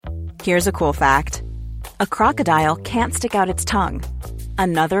Here's a cool fact. A crocodile can't stick out its tongue.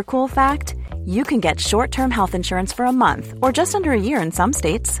 Another cool fact, you can get short-term health insurance for a month or just under a year in some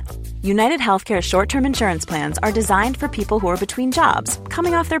states. United Healthcare short-term insurance plans are designed for people who are between jobs,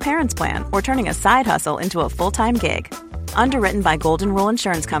 coming off their parents' plan, or turning a side hustle into a full-time gig. Underwritten by Golden Rule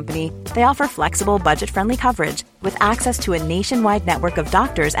Insurance Company, they offer flexible, budget-friendly coverage with access to a nationwide network of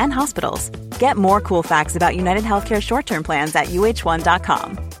doctors and hospitals. Get more cool facts about United Healthcare short-term plans at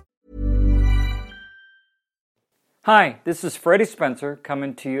uh1.com. Hi, this is Freddie Spencer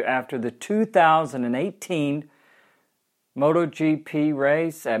coming to you after the 2018 MotoGP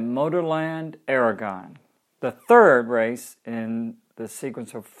race at Motorland Aragon, the third race in the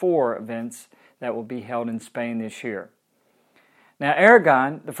sequence of 4 events that will be held in Spain this year. Now,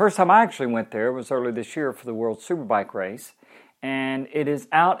 Aragon, the first time I actually went there was early this year for the World Superbike race, and it is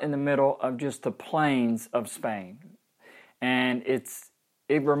out in the middle of just the plains of Spain. And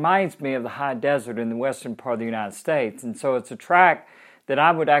it reminds me of the high desert in the western part of the United States, and so it's a track that I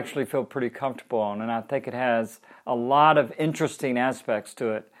would actually feel pretty comfortable on, and I think it has a lot of interesting aspects to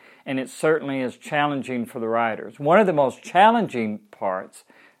it, and it certainly is challenging for the riders. One of the most challenging parts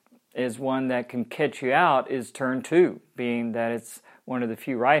is one that can catch you out is turn 2, being that it's one of the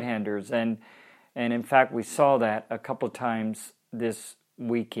few right-handers, and in fact we saw that a couple of times this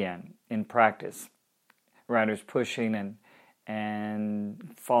weekend in practice. Riders pushing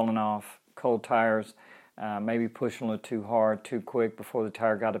and falling off cold tires, maybe pushing a little too hard, too quick before the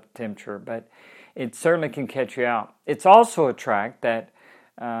tire got up to temperature, but it certainly can catch you out. It's also a track that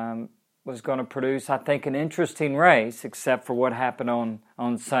was going to produce, I think, an interesting race, except for what happened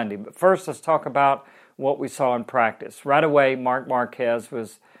on Sunday. But first, let's talk about what we saw in practice. Right away, Marc Marquez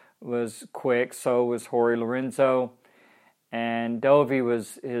was quick, so was Jorge Lorenzo, and Dovi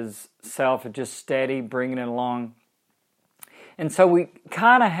was himself just steady, bringing it along. And so we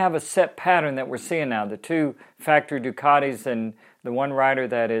kind of have a set pattern that we're seeing now. The 2 factory Ducatis and the one rider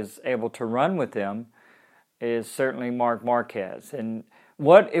that is able to run with them is certainly Marc Marquez. And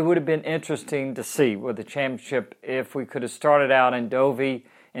what it would have been interesting to see with the championship if we could have started out in Dovi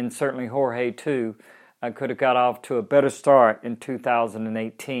and certainly Jorge too, could have got off to a better start in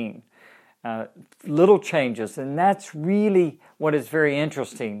 2018. Little changes, and that's really what is very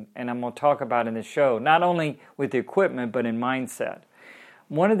interesting, and I'm going to talk about in this show, not only with the equipment, but in mindset.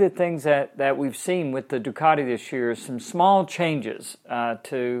 One of the things that we've seen with the Ducati this year is some small changes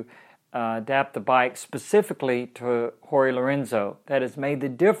to adapt the bike specifically to Jorge Lorenzo that has made the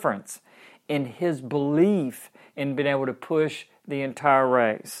difference in his belief in being able to push the entire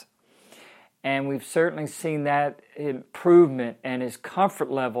race. And we've certainly seen that improvement, and his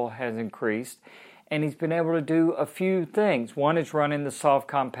comfort level has increased, and he's been able to do a few things. One is running the soft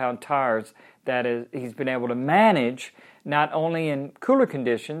compound tires that he's been able to manage not only in cooler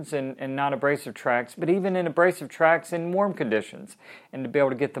conditions and not abrasive tracks, but even in abrasive tracks in warm conditions, and to be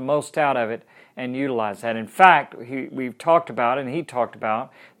able to get the most out of it and utilize that. In fact, we've talked about, and he talked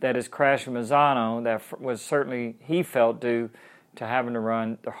about, that his crash in Misano, that was certainly, he felt, due to having to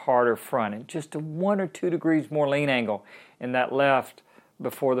run the harder front and just a 1 or 2 degrees more lean angle in that left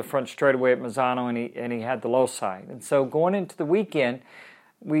before the front straightaway at Misano, and he had the low side. And so going into the weekend,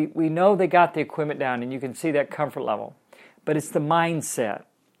 we know they got the equipment down, and you can see that comfort level. But it's the mindset.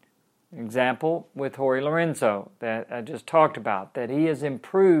 Example with Jorge Lorenzo that I just talked about, that he has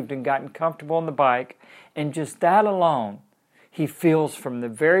improved and gotten comfortable on the bike, and just that alone, he feels from the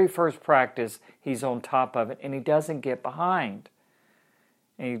very first practice he's on top of it, and he doesn't get behind.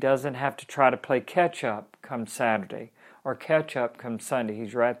 And he doesn't have to try to play catch-up come Saturday or catch-up come Sunday.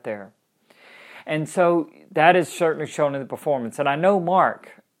 He's right there. And so that is certainly shown in the performance. And I know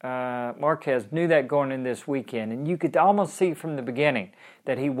Marquez knew that going in this weekend, and you could almost see from the beginning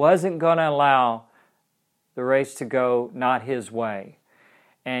that he wasn't going to allow the race to go not his way.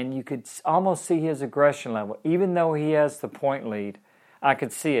 And you could almost see his aggression level. Even though he has the point lead, I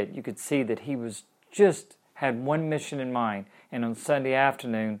could see it. You could see that he was just had one mission in mind. And on Sunday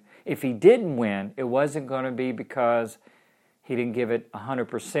afternoon, if he didn't win, it wasn't going to be because he didn't give it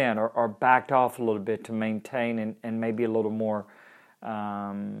 100% or backed off a little bit to maintain and maybe a little more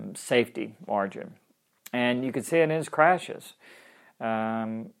safety margin. And you could see it in his crashes.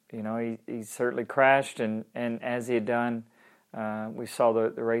 He certainly crashed, and as he had done, we saw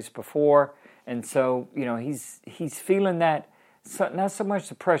the race before. And so, he's feeling that, not so much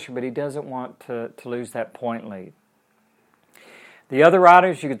the pressure, but he doesn't want to lose that point lead. The other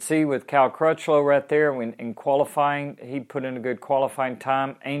riders you could see with Cal Crutchlow right there in qualifying, he put in a good qualifying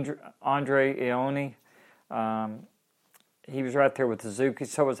time. Andre Ioni, he was right there with Suzuki,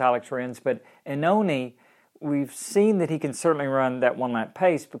 so was Alex Rins. But Ioni we've seen that he can certainly run that one-lap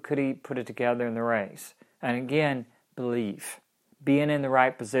pace, but could he put it together in the race? And again, belief. Being in the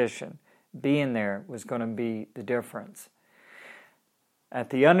right position, being there was going to be the difference. At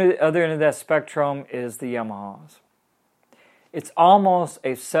the other end of that spectrum is the Yamahas. It's almost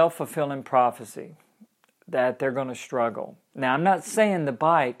a self-fulfilling prophecy that they're going to struggle. Now, I'm not saying the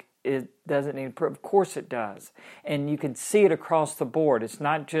bike it doesn't need improve. Of course it does. And you can see it across the board. It's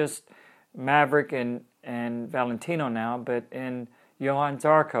not just Maverick and Valentino now, but in Johann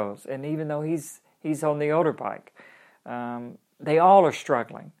Zarco's. And even though he's on the older bike, they all are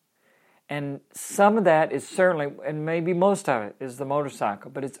struggling. And some of that is certainly, and maybe most of it, is the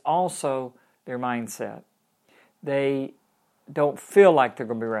motorcycle, but it's also their mindset. They don't feel like they're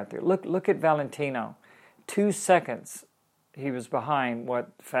going to be right there. Look at Valentino. 2 seconds he was behind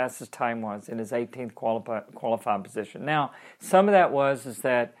what the fastest time was in his 18th qualified position. Now, some of that is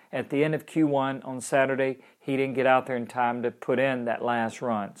that at the end of Q1 on Saturday, he didn't get out there in time to put in that last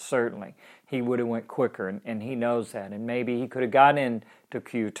run, certainly. He would have went quicker, and he knows that. And maybe he could have gotten into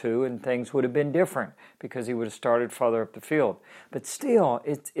Q2 and things would have been different because he would have started further up the field. But still,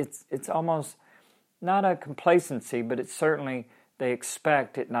 it's almost not a complacency, but it's certainly they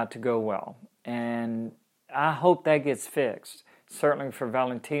expect it not to go well. And I hope that gets fixed. Certainly for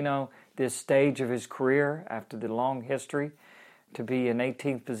Valentino, this stage of his career, after the long history, to be in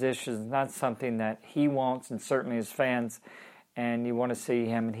 18th position is not something that he wants, and certainly his fans, and you want to see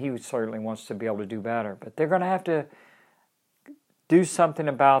him, and he certainly wants to be able to do better. But they're going to have to do something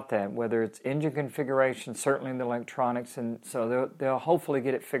about that, whether it's engine configuration, certainly in the electronics, and so they'll hopefully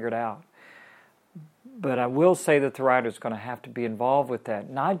get it figured out. But I will say that the rider's going to have to be involved with that,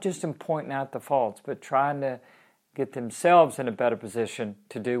 not just in pointing out the faults, but trying to get themselves in a better position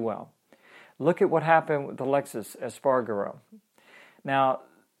to do well. Look at what happened with Alexis Espargaro. Now,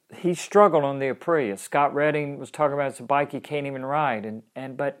 he struggled on the Aprilia. Scott Redding was talking about it's a bike he can't even ride.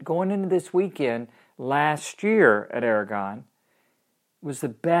 But going into this weekend, last year at Aragon, was the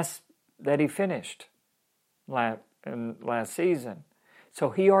best that he finished last season. So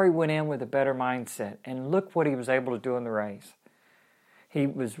he already went in with a better mindset. And look what he was able to do in the race. He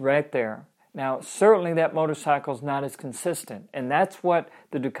was right there. Now, certainly that motorcycle's not as consistent. And that's what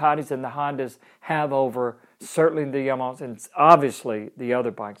the Ducatis and the Hondas have over certainly the Yamahas and obviously the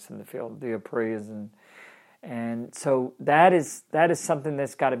other bikes in the field, the Aprilias. And so that is something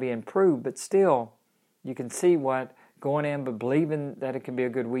that's got to be improved. But still, you can see what going in but believing that it can be a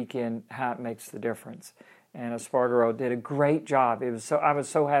good weekend, how it makes the difference. And Espargaro did a great job. I was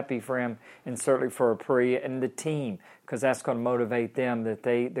so happy for him, and certainly for Aprilia and the team, because that's going to motivate them that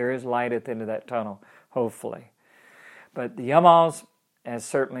there is light at the end of that tunnel, hopefully. But the Yamahas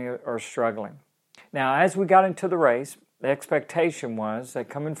certainly are struggling. Now, as we got into the race, the expectation was that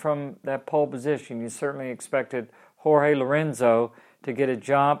coming from that pole position, you certainly expected Jorge Lorenzo to get a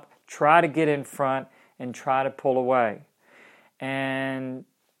jump, try to get in front, and try to pull away. And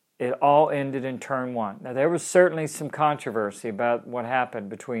it all ended in turn one. Now, there was certainly some controversy about what happened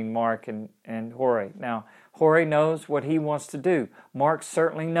between Mark and Jorge. Now, Jorge knows what he wants to do. Mark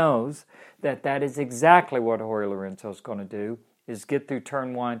certainly knows that is exactly what Jorge Lorenzo is going to do, is get through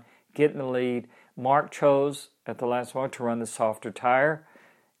turn one, get in the lead. Mark chose at the last one to run the softer tire.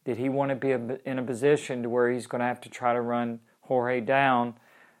 Did he want to be in a position to where he's going to have to try to run Jorge down?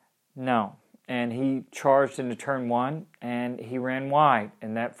 No. And he charged into turn one, and he ran wide,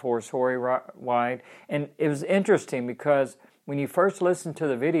 and that forced Jorge wide. And it was interesting because when you first listen to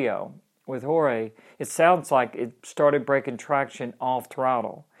the video with Jorge, it sounds like it started breaking traction off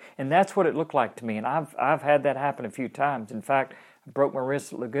throttle. And that's what it looked like to me. And I've had that happen a few times. In fact, I broke my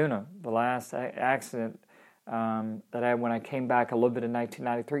wrist at Laguna, the last accident that I had when I came back a little bit in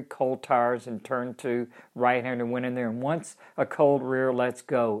 1993. Cold tires and turn two, right-hander went in there. And once a cold rear lets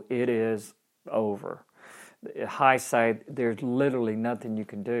go, it is over. High side, there's literally nothing you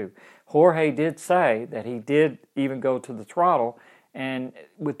can do. Jorge did say that he did even go to the throttle, and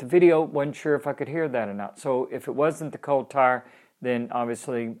with the video, wasn't sure if I could hear that or not. So if it wasn't the cold tire, then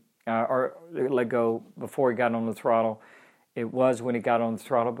obviously, or let go before he got on the throttle. It was when he got on the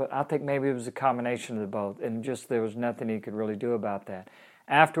throttle, but I think maybe it was a combination of the both, and just there was nothing he could really do about that.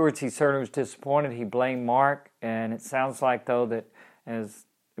 Afterwards, he certainly was disappointed. He blamed Mark, and it sounds like, though, that as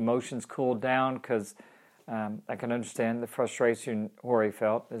emotions cooled down, because I can understand the frustration Jorge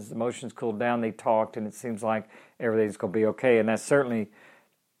felt. As emotions cooled down, they talked, and it seems like everything's going to be okay, and that's certainly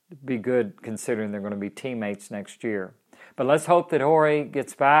be good considering they're going to be teammates next year. But let's hope that Jorge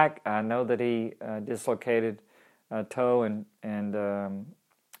gets back. I know that he dislocated a toe and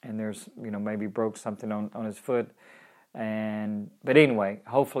there's maybe broke something on his foot. But anyway,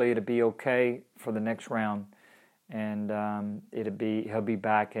 hopefully it'll be okay for the next round. and he'll be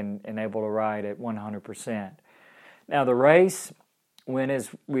back and able to ride at 100%. Now the race went as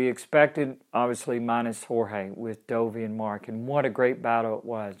we expected, obviously minus Jorge with Dovey and Mark, and what a great battle it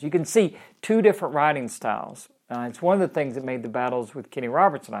was. You can see two different riding styles. It's one of the things that made the battles with Kenny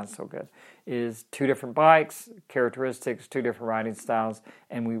Roberts and I so good, is two different bikes, characteristics, two different riding styles,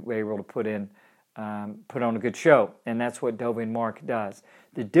 and we were able to put on a good show, and that's what Dovey and Mark does.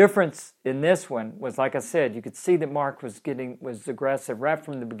 The difference in this one was, like I said, you could see that Mark was aggressive right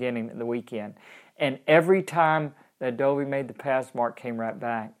from the beginning of the weekend, and every time that Dovey made the pass, Mark came right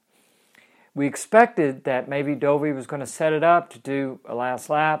back. We expected that maybe Dovey was going to set it up to do a last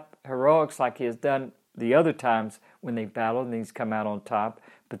lap heroics like he has done the other times when they battled and he's come out on top,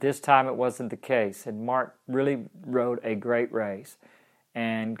 but this time it wasn't the case, and Mark really rode a great race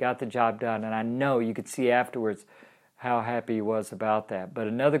and got the job done, and I know you could see afterwards how happy he was about that. But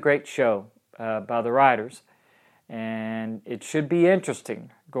another great show by the riders, and it should be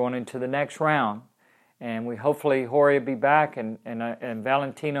interesting going into the next round, and we hopefully Jorge will be back, and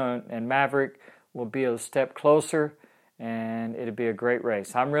Valentino and Maverick will be a step closer, and it'll be a great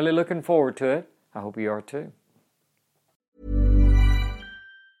race. I'm really looking forward to it. I hope you are too.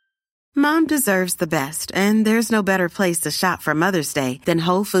 Mom deserves the best, and there's no better place to shop for Mother's Day than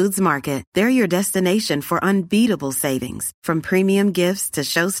Whole Foods Market. They're your destination for unbeatable savings, from premium gifts to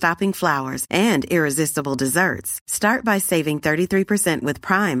show-stopping flowers and irresistible desserts. Start by saving 33% with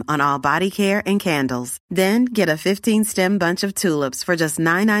Prime on all body care and candles. Then get a 15-stem bunch of tulips for just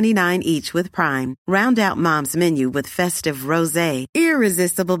 $9.99 each with Prime. Round out Mom's menu with festive rosé,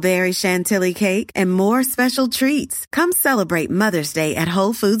 irresistible berry chantilly cake, and more special treats. Come celebrate Mother's Day at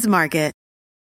Whole Foods Market.